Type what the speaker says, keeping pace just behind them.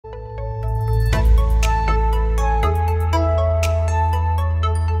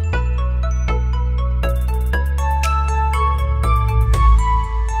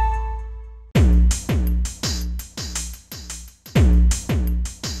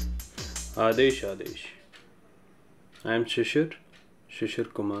Adesh Adesh. I am Shishir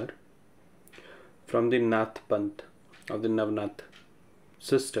Kumar, from the Nath Panth of the Navnath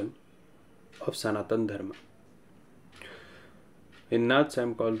system of Sanatan Dharma. In Naths I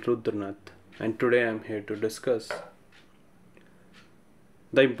am called Rudranath, and today I am here to discuss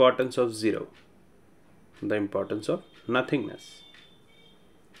the importance of zero, the importance of nothingness.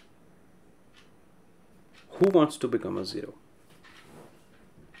 Who wants to become a zero?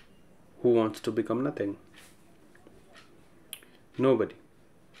 Who wants to become nothing? Nobody.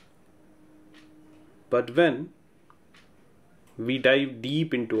 But when we dive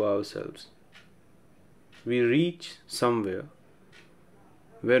deep into ourselves, we reach somewhere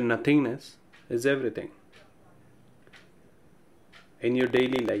where nothingness is everything. In your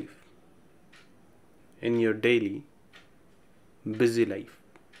daily life, in your daily busy life,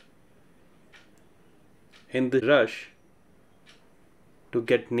 in the rush to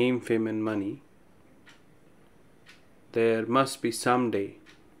get name, fame and money, there must be some day,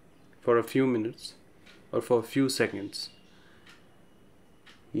 for a few minutes or for a few seconds,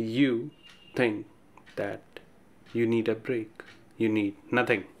 you think that you need a break, you need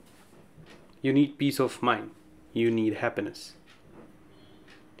nothing, you need peace of mind, you need happiness.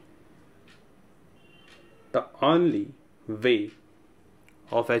 The only way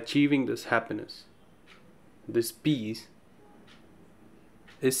of achieving this happiness, this peace,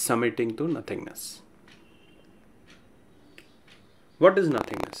 is submitting to nothingness. What is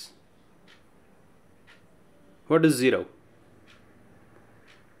nothingness? What is zero?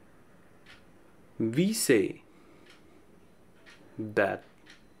 We say that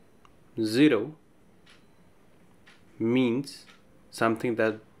zero means something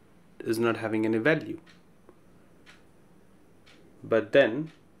that is not having any value. But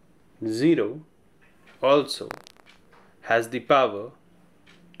then zero also has the power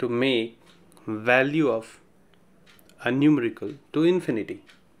to make value of a numerical to infinity.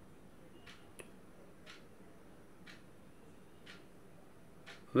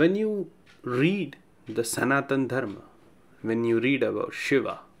 When you read the Sanatan Dharma, when you read about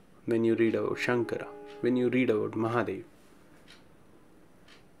Shiva, when you read about Shankara, when you read about Mahadev,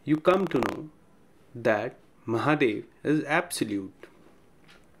 you come to know that Mahadev is absolute.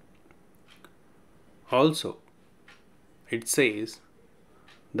 Also, it says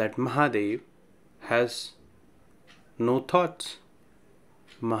that Mahadev has no thoughts.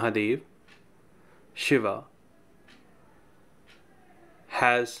 Mahadev, Shiva,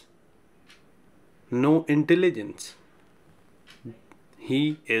 has no intelligence.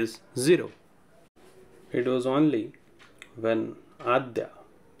 He is zero. It was only when Adya,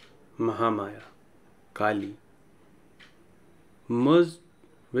 Mahamaya, Kali merged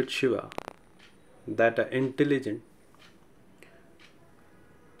with Shiva that an intelligent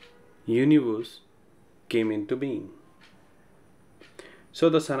universe came into being. So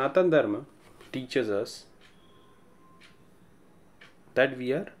the Sanatan Dharma teaches us that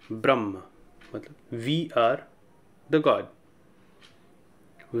we are Brahma, we are the God,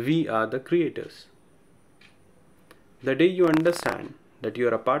 we are the creators. The day you understand that you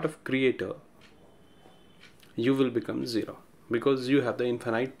are a part of Creator, you will become zero, because you have the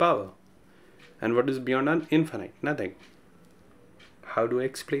infinite power. And what is beyond an infinite? Nothing. How do I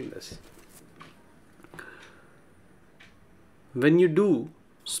explain this? When you do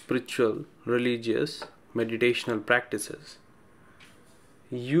spiritual, religious, meditational practices,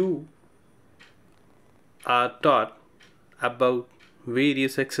 you are taught about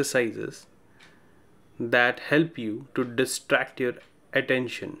various exercises that help you to distract your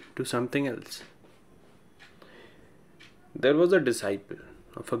attention to something else. There was a disciple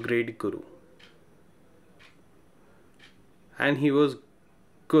of a great guru, and he was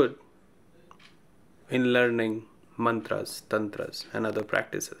good in learning mantras, tantras and other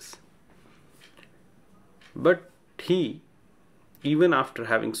practices. But he, even after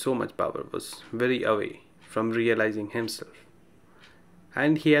having so much power, was very away from realizing himself.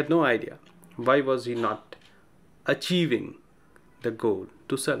 And he had no idea why was he not achieving the goal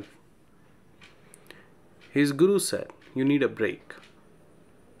to self. His guru said, you need a break.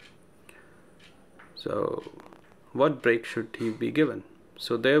 So what break should he be given?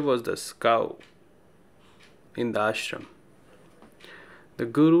 So there was this cow in the ashram. The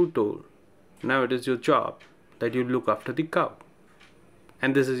guru told, now it is your job that you look after the cow.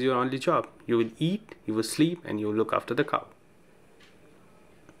 And this is your only job. You will eat, you will sleep, and you will look after the cow.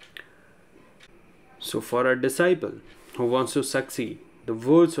 So for a disciple who wants to succeed, the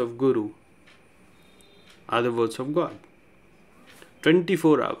words of Guru are the words of God.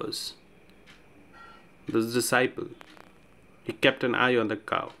 24 hours. This disciple, he kept an eye on the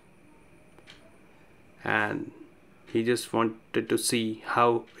cow. and he just wanted to see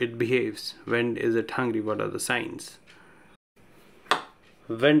how it behaves. When is it hungry? What are the signs?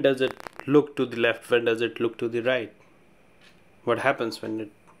 When does it look to the left? When does it look to the right? What happens when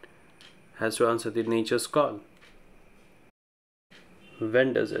it has to answer the nature's call?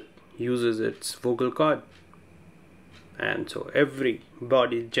 When does it uses its vocal cord? And so every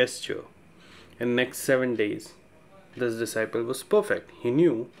body gesture in next 7 days, this disciple was perfect. He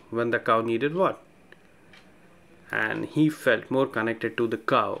knew when the cow needed what. And he felt more connected to the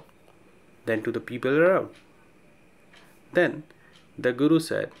cow than to the people around. Then the Guru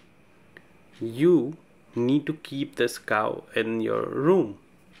said, you need to keep this cow in your room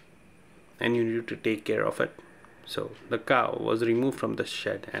and you need to take care of it. So the cow was removed from the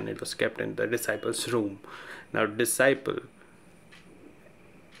shed and it was kept in the disciple's room. Now disciple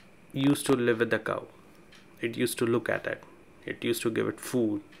used to live with the cow. It used to look at it. It used to give it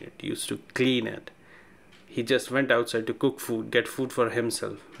food. It used to clean it. He just went outside to cook food, get food for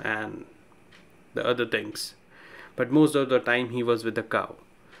himself and the other things. But most of the time he was with the cow.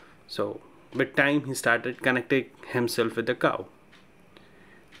 So with time he started connecting himself with the cow.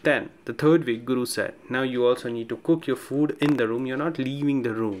 Then the third week Guru said, now you also need to cook your food in the room. You're not leaving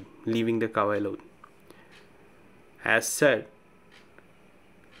the room, leaving the cow alone. As said,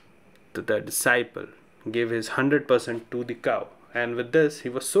 the disciple gave his 100% to the cow. And with this, he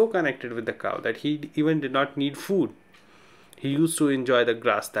was so connected with the cow that he even did not need food. He used to enjoy the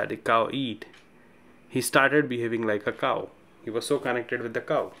grass that the cow eat. He started behaving like a cow. He was so connected with the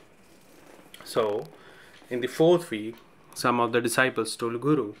cow. So, in the fourth week, some of the disciples told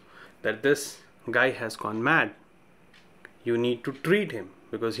Guru that this guy has gone mad. You need to treat him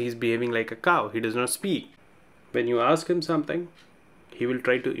because he is behaving like a cow. He does not speak. When you ask him something, he will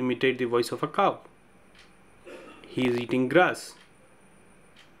try to imitate the voice of a cow. He is eating grass.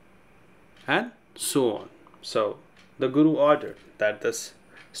 And so on. So the Guru ordered that this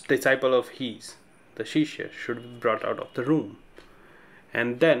disciple of his, the Shishya, should be brought out of the room.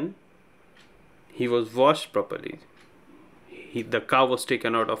 And then he was washed properly. The cow was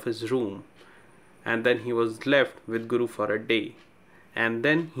taken out of his room. And then he was left with Guru for a day. And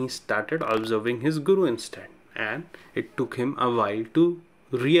then he started observing his Guru instead. And it took him a while to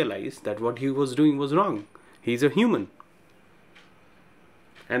realize that what he was doing was wrong. He is a human.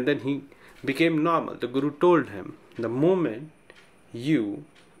 And then he became normal. The Guru told him, the moment you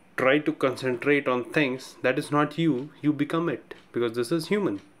try to concentrate on things that is not you, you become it. Because this is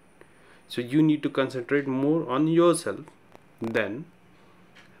human. So you need to concentrate more on yourself than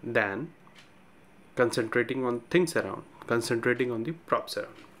concentrating on things around, concentrating on the props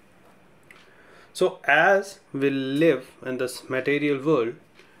around. So as we live in this material world,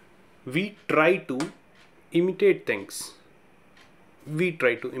 we try to imitate things. We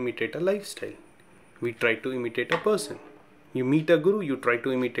try to imitate a lifestyle. We try to imitate a person. You meet a Guru, you try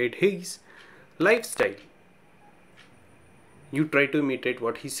to imitate his lifestyle. You try to imitate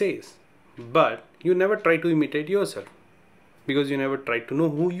what he says. But you never try to imitate yourself. Because you never try to know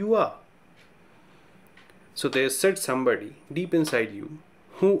who you are. So there sits somebody deep inside you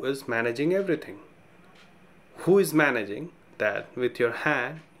who is managing everything. Who is managing that with your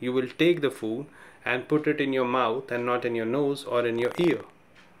hand you will take the food and put it in your mouth and not in your nose or in your ear.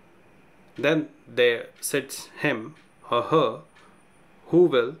 Then there sits him or her who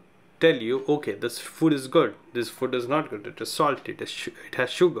will tell you, okay, this food is good, this food is not good, it is salty, it has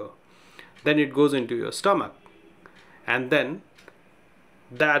sugar. Then it goes into your stomach. And then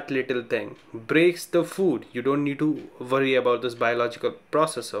that little thing breaks the food. You don't need to worry about this biological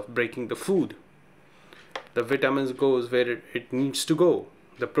process of breaking the food. The vitamins goes where it needs to go.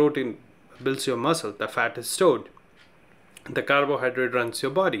 The protein builds your muscle. The fat is stored. The carbohydrate runs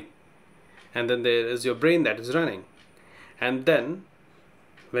your body. And then there is your brain that is running. And then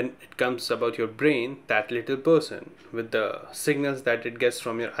when it comes about your brain, that little person with the signals that it gets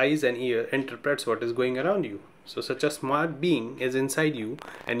from your eyes and ear interprets what is going around you. So such a smart being is inside you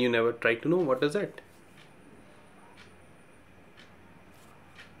and you never try to know what is it.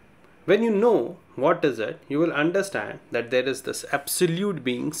 When you know what is it, you will understand that there is this absolute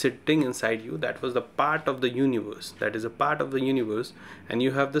being sitting inside you that was the part of the universe. That is a part of the universe and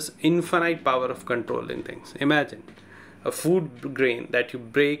you have this infinite power of controlling things. Imagine a food grain that you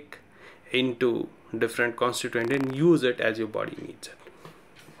break into different constituents and use it as your body needs it.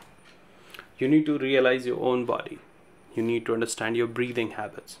 You need to realize your own body. You need to understand your breathing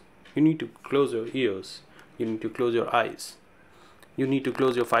habits. You need to close your ears. You need to close your eyes. You need to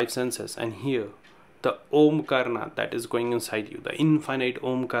close your 5 senses and hear the Om Karna that is going inside you, the infinite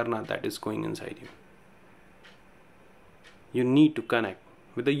Om Karna that is going inside you. You need to connect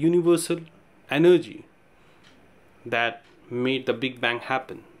with the universal energy that made the Big Bang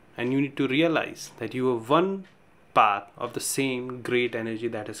happen. And you need to realize that you are one part of the same great energy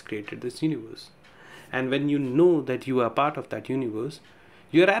that has created this universe. And when you know that you are part of that universe,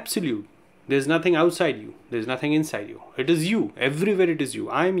 you are absolute. There's nothing outside you. There's nothing inside you. It is you. Everywhere it is you.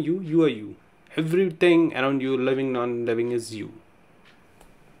 I am you. You are you. Everything around you, living, non-living, is you.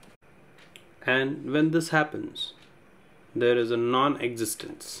 And when this happens, there is a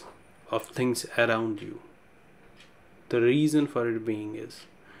non-existence of things around you. The reason for it being is,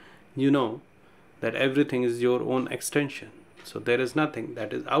 you know that everything is your own extension. So there is nothing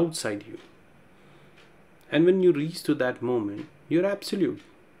that is outside you. And when you reach to that moment, you're absolute.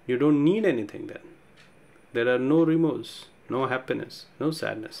 You don't need anything then. There are no remorse, no happiness, no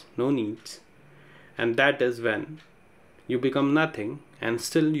sadness, no needs. And that is when you become nothing, and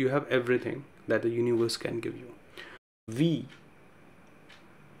still you have everything that the universe can give you. We,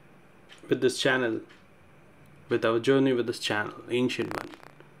 with this channel, with our journey with this channel, Ancient One,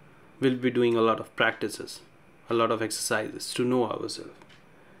 will be doing a lot of practices, a lot of exercises to know ourselves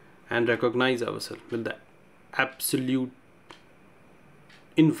and recognize ourselves with the absolute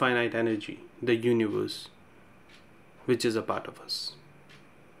infinite energy, the universe, which is a part of us.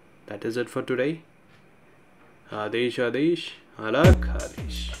 That is it for today. Adesh, Adesh, Alak,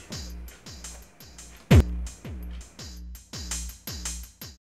 Adesh.